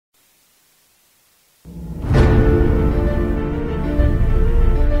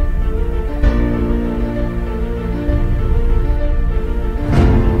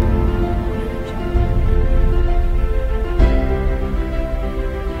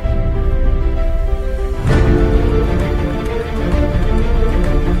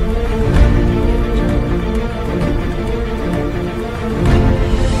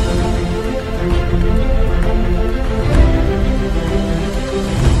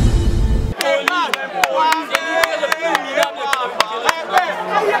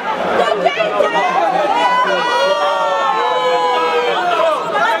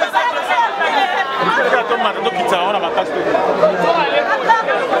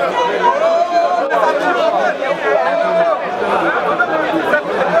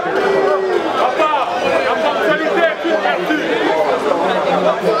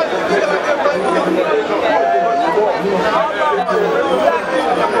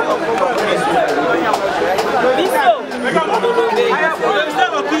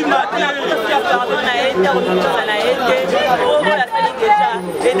il y a autre chose à la haine, on va la salir déjà,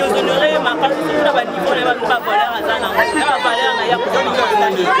 et nous honorer ma part, c'est tout à niveau, on va nous pas voler à Zana, on va valer à Naya pour nous faire la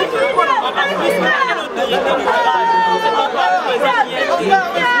vie. En plus, on a l'autorité du travail, c'est pas quoi pour les amis.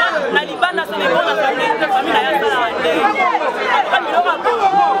 La Libana, c'est les bons à famille, la famille à Yazana, après, il y aura beau,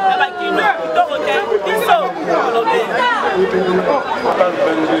 la Bakino, tout côté, ils sont,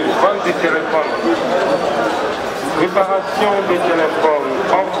 préparation des téléphones,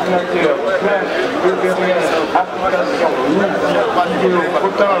 ordinateur, plainte, matériel, application, vidéo,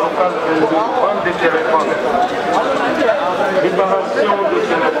 autant local vente des téléphones. Préparation des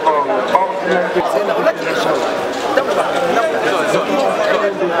téléphones, ordinateur.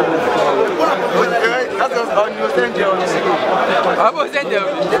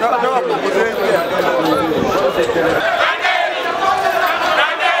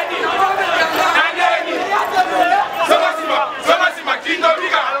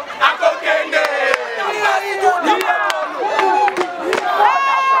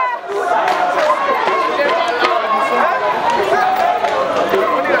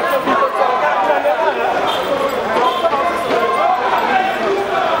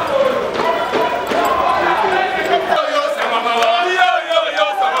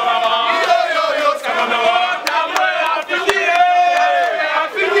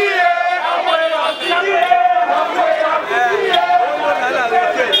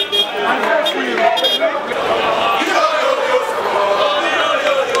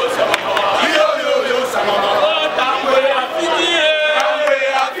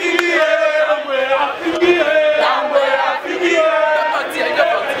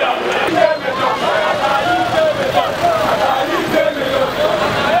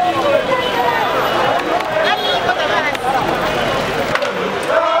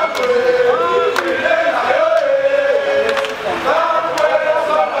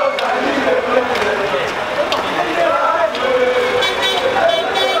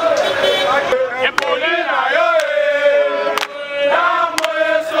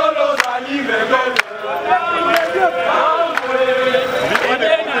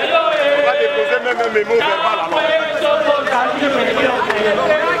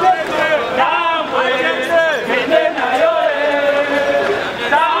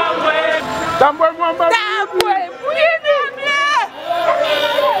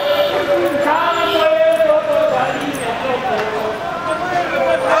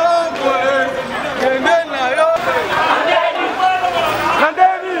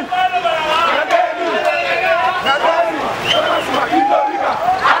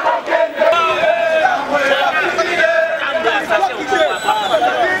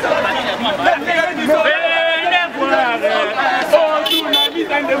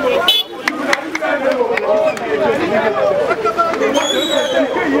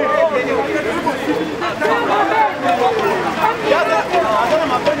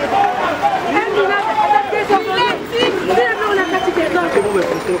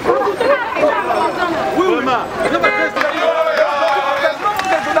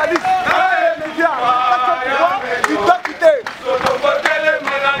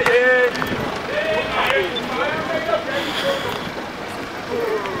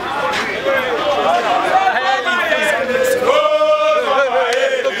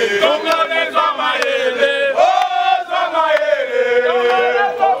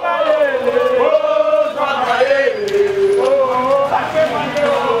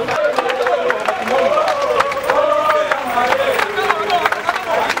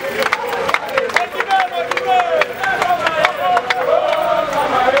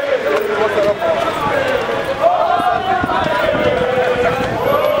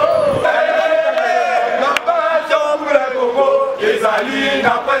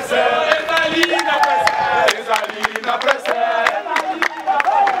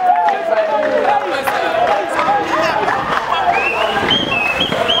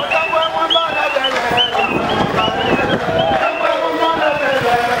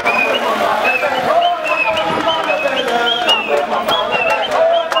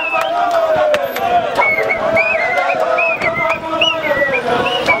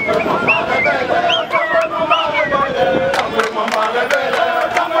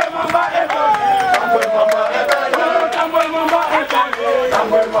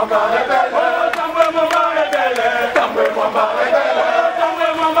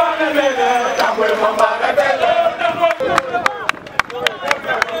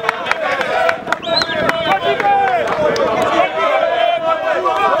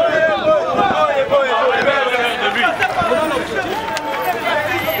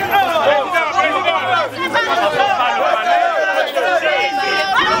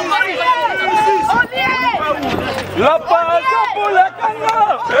 Oh, yeah!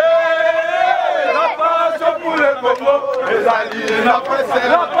 Ezali la presse.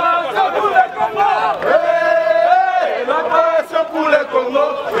 La passion pour le Congo. La passion pour le Congo.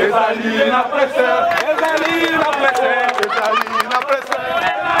 Ezali la presse. Ezali la presse. Ezali la presse.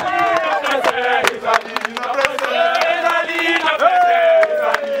 Ezali la presse. Ezali la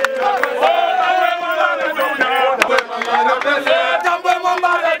presse. Ntambwe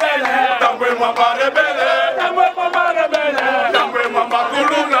mwamba rebele. Ntambwe mwamba rebele. Ntambwe mwamba rebele. Ntambwe mwamba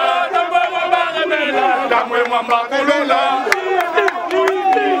kulula. Ntambwe mwamba rebele. Ntambwe mwamba kulula.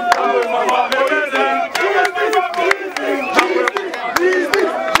 Ntambwe mwamba rebele.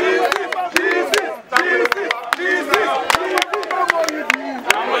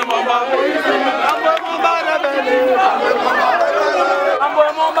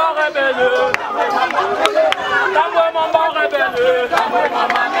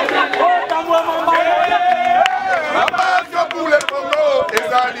 La passion pour le Congo,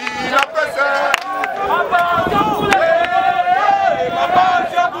 Ezali la presse. La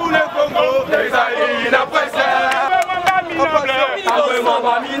passion pour le Congo, Ezali la presse. La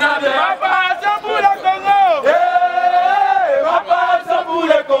passion pour le Congo, la passion pour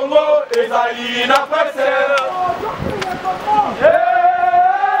le Congo, Ezali la presse.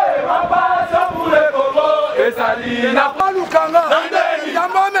 La passion pour le Congo, Ezali la presse.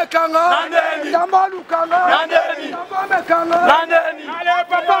 Allez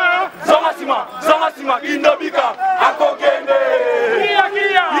papa, Zongasima, Indobika, Akokende, Iya,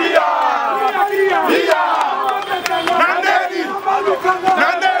 Nandeni,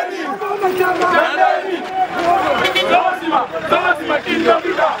 Zongasima,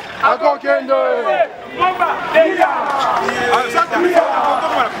 Indobika, Akokende, Iya,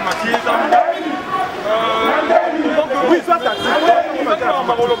 oui, ça, bougez.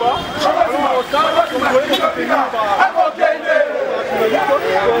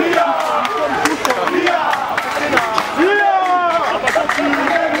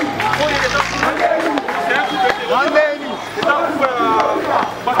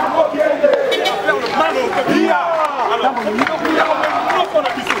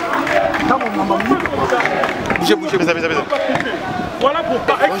 Voilà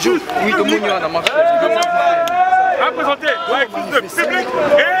pourquoi. Excuse. Oui, à présenter l'excuse de public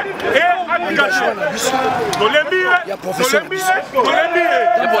et application.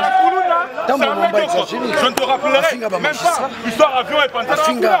 Je ne te rappellerai même pas l'histoire avion et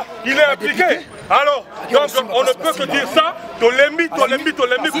Pantala. Il est impliqué. Alors, donc on ne peut que dire ça. Tolembi,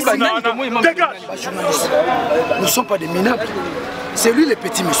 dégage. Nous ne sommes pas des minables. C'est lui le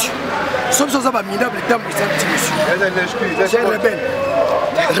petit monsieur. Sauf que nous sommes minables, c'est un petit monsieur. C'est un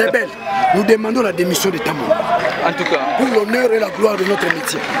rebelle. Nous demandons la démission de Ntambwe. En tout cas. Pour l'honneur et la gloire de notre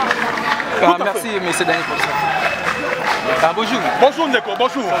métier. Merci, M. Daniel, pour ça. Bonjour. Bonjour, Neko,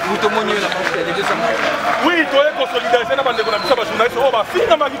 bonjour. Vous te montrez oui, tu es consolidé. C'est la bande de journalistes. On va finir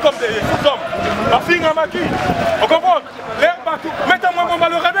comme des hommes. On va finir on comprend. Mettez-moi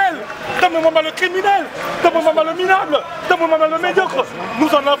le rebelle, mettez-moi le criminel, mettez-moi le minable, mettez-moi le médiocre. Nous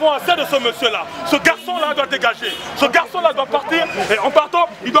en avons assez de ce monsieur-là. Ce garçon-là doit dégager. Ce garçon-là doit partir. Et en partant,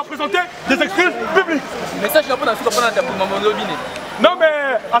 il doit présenter des excuses publiques. Mais ça, je ne sais pas pour le lobby. Non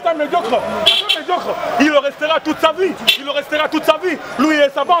mais, attends médiocre, il le restera toute sa vie, lui et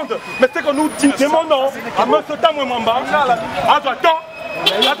sa bande. Mais c'est que nous demandons à M. Ntambwe Mwamba, attention,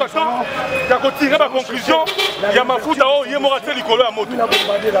 il y a retiré ma conclusion, il y a Mafuta, il y a Moraté Likolo à moto.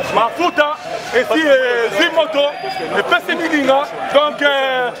 Mafuta, et si Zimoto, et Pessimidinga, donc,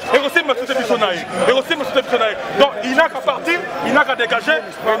 et aussi M. Bissonaï. Donc, il n'a qu'à partir, il n'a qu'à dégager,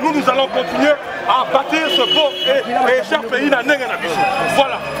 et nous allons continuer à bâtir ce beau et cher pays dans Nengenabiso.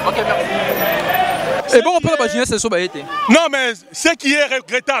 Voilà. Ok, merci. Et bon, on peut la jeunesse, c'est non, mais ce qui est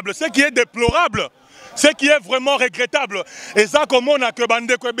regrettable, ce qui est déplorable, ce qui est vraiment regrettable, et ça comme on a que bande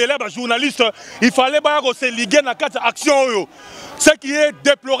journaliste, il fallait se liguer dans 4 actions. Ce qui est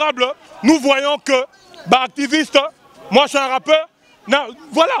déplorable, nous voyons que activistes, moi je suis un rappeur,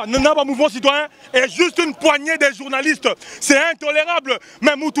 voilà, nous n'avons pas mouvement citoyen et juste une poignée de journalistes. C'est intolérable.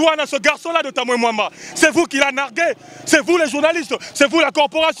 Mais Moutouana, ce garçon-là de Ntambwe Mwamba, c'est vous qui l'a nargué. C'est vous les journalistes, c'est vous la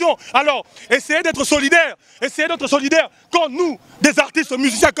corporation. Alors, essayez d'être solidaires. Quand nous, des artistes,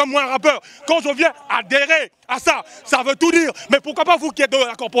 musiciens comme moi, un rappeur, quand je viens adhérer à ça, ça veut tout dire. Mais pourquoi pas vous qui êtes de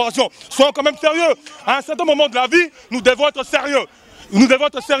la corporation? Soyons quand même sérieux. À un certain moment de la vie, nous devons être sérieux. Nous devons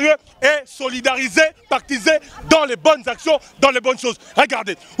être sérieux et solidariser, partiser dans les bonnes actions, dans les bonnes choses.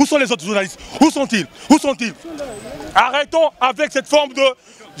 Regardez, où sont les autres journalistes? Où sont-ils? Arrêtons avec cette forme de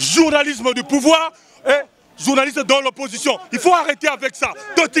journalisme du pouvoir et journalistes dans l'opposition. Il faut arrêter avec ça.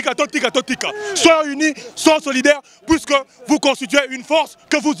 Totika. Soyons unis, soyons solidaires, puisque vous constituez une force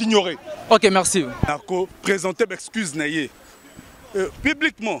que vous ignorez. Ok, merci. Présenter m'excuse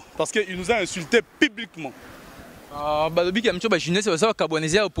publiquement, parce qu'il nous a insultés publiquement.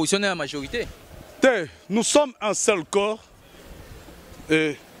 Nous sommes un seul corps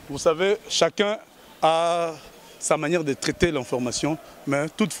et vous savez, chacun a sa manière de traiter l'information, mais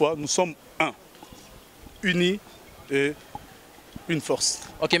toutefois, nous sommes un, unis et une force.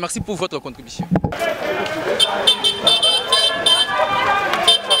 Ok, merci pour votre contribution.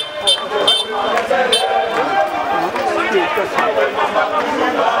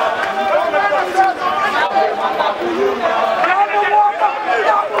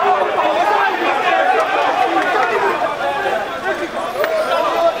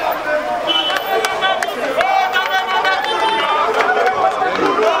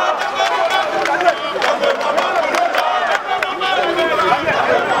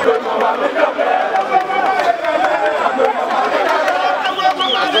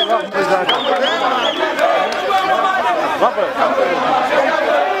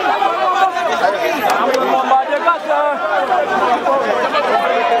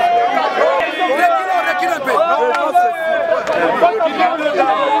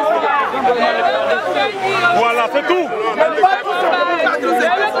 Voilà, c'est tout.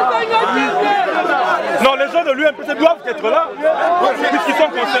 Non, les gens de l'UMPC doivent être là, puisqu'ils sont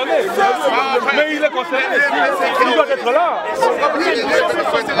concernés. Mais il est concerné. Il doit être là.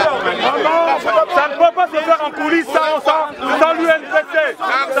 Ça ne peut pas se faire en coulisses sans l'UMPC.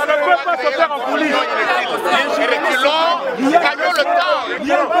 Ça ne peut pas se faire en coulisses. Gagnons le temps.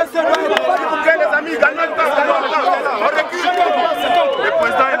 Les amis, gagnons le temps. On recule. Le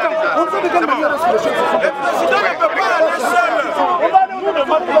président est là. Le président ne peut pas aller seul.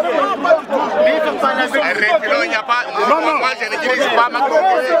 Il n'y a pas. Moi, je ne dirige pas Macron.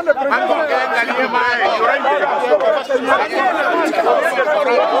 Macron est allié. Il y aura une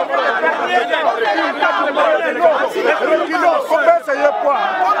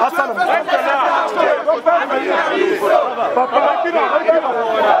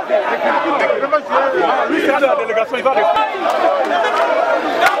la délégation, il va rester.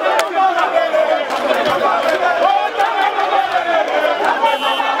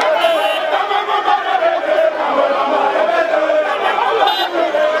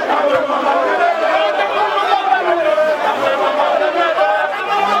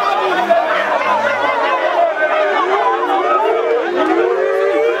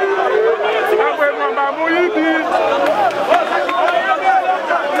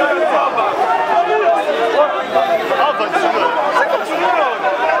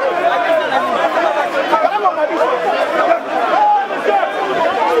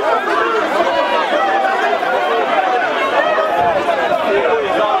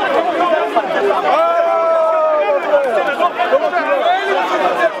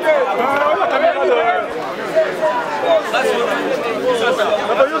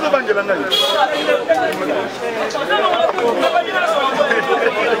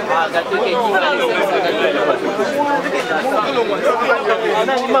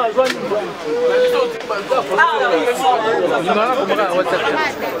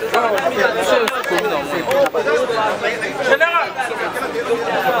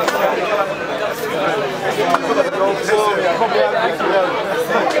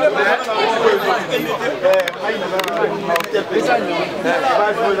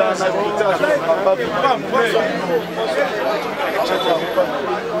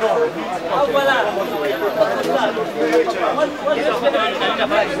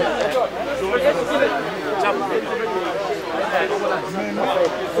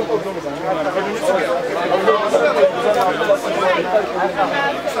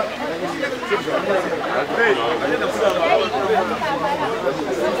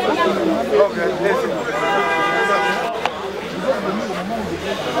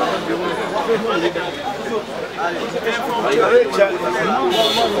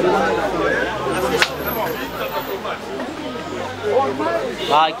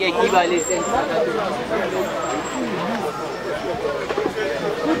 Ah, qui va laisser?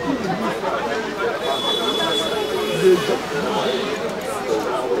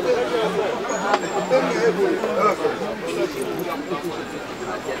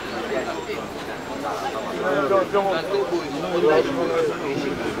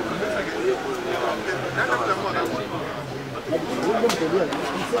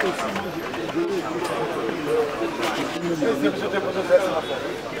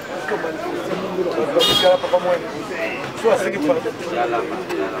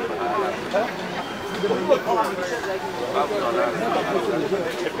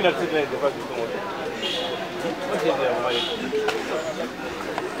 puis la petite lettre, pas du tout.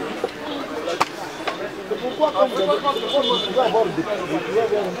 Pourquoi quand vous avoir des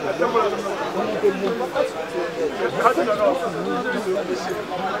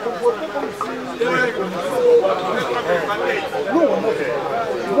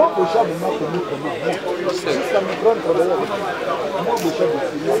moi, Bocha, moi, jusqu'à me prendre travailler avec moi, Bocha,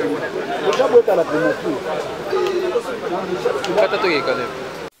 Bocha, est à la primature.